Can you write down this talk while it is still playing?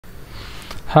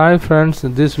Hi friends,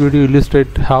 this video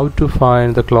illustrates how to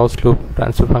find the closed loop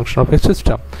transfer function of a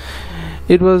system.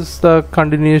 It was the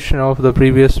continuation of the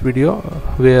previous video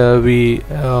where we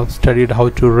studied how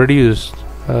to reduce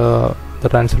the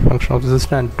transfer function of the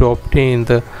system and to obtain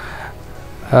the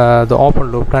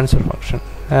open loop transfer function.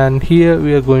 And here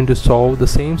we are going to solve the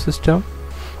same system,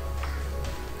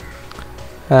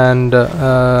 and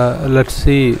let's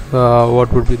see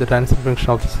what would be the transfer function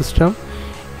of the system.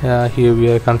 Here we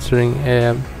are considering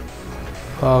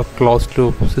a closed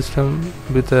loop system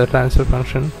with the transfer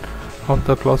function of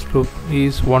the closed loop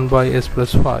is 1 by s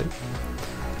plus 5.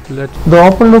 The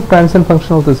open loop transfer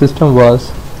function of the system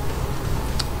was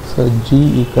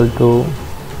g equal to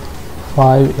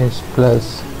 5s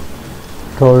plus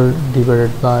 12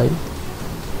 divided by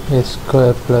s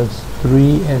square plus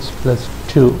 3s plus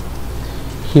 2.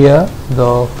 Here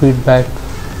the feedback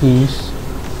is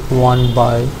 1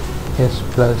 by s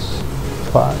plus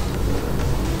 5.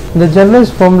 The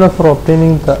generalized formula for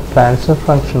obtaining the transfer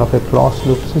function of a closed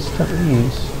loop system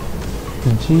is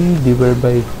g divided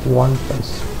by 1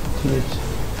 plus h.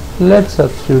 Let's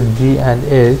substitute g and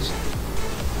h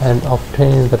and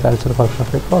obtain the transfer function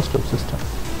of a closed loop system.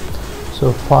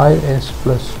 So 5s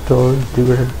plus 12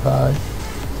 divided by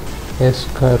s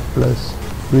square plus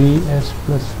 3s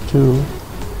plus 2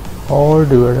 all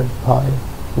divided by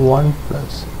 1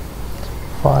 plus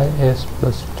 5s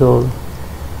plus 12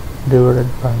 divided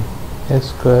by s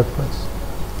square plus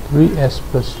 3s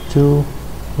plus 2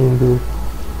 into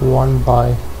 1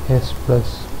 by s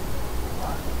plus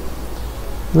 1.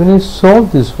 When you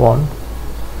solve this one,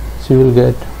 so you will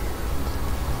get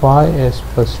 5s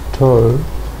plus 12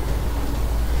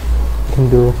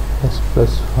 into s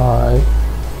plus 5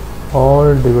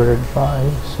 all divided by,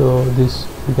 so this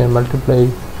we can multiply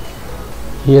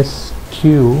s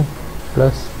cube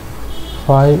plus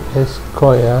 5s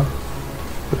square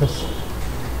plus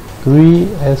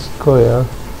 3s square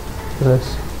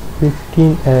plus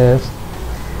 15s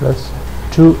plus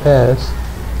 2s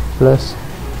plus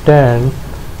 10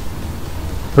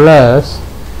 plus,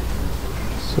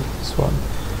 so this one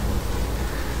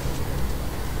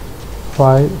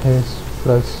 5s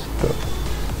plus 12.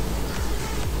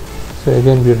 So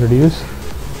again we reduce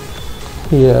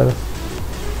here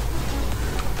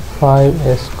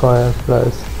 5s square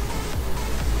plus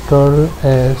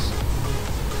 12s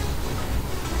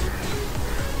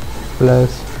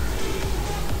plus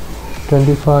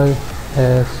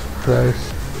 25s plus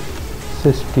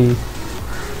 60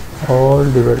 all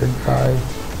divided by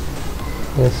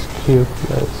s cube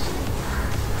plus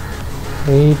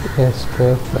 8s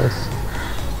square plus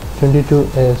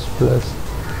 22s plus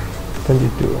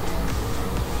 22.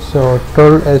 So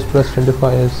 12s plus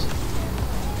 25s,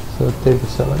 so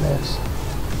 37s.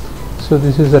 So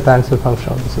this is the transfer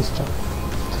function of the system.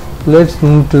 Let's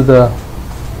move to the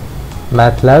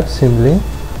MATLAB simply,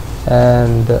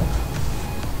 and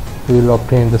we will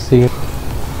obtain the same.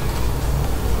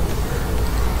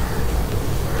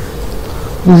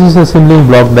 This is a simple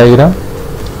block diagram.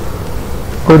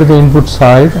 Go to the input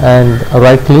side and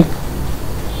right click,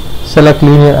 select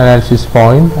linear analysis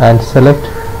point and select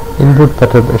input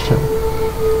perturbation.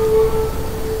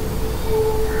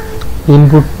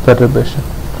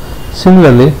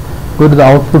 Similarly, go to the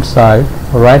output side,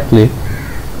 right click,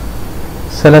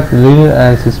 select linear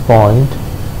analysis point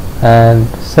and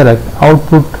select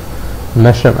output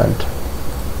measurement.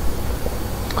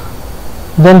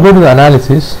 Then go to the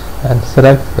analysis and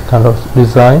select the kind of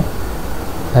design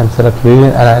and select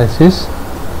linear analysis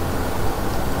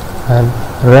and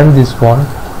run this one,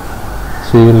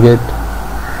 so you will get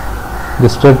the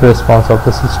step response of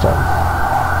the system.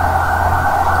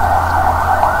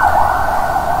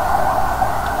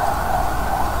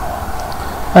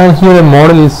 And here a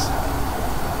model is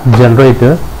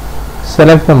generated.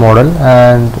 Select the model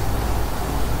and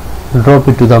drop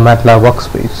it to the MATLAB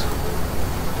workspace.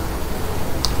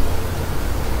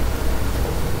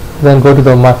 Then go to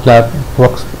the MATLAB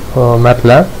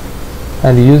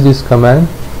and use this command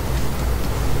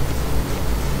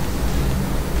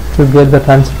to get the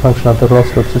transfer function of the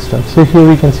closed loop system. So here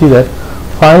we can see that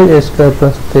 5s square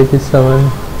plus 37s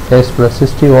plus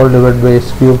 60 all divided by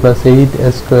s cube plus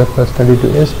 8s square plus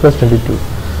 22s plus 22.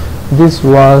 This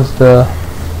was the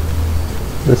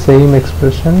same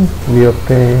expression we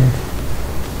obtained.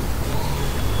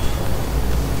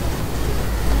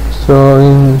 So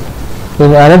in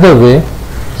another way,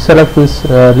 select this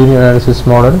linear analysis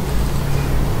model,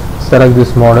 select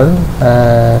this model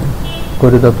and go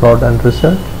to the plot and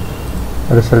result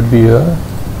viewer.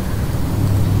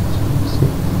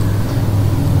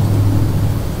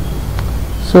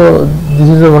 So this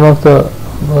is one of the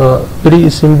very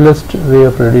simplest way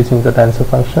of reducing the transfer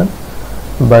function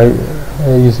by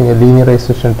using a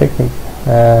linearization technique,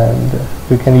 and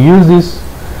we can use this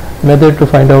method to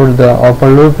find out the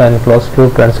open loop and closed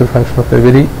loop transfer function of a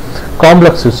very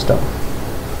complex system.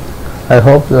 I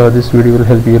hope this video will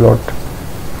help you a lot.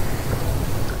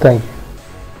 Thank you.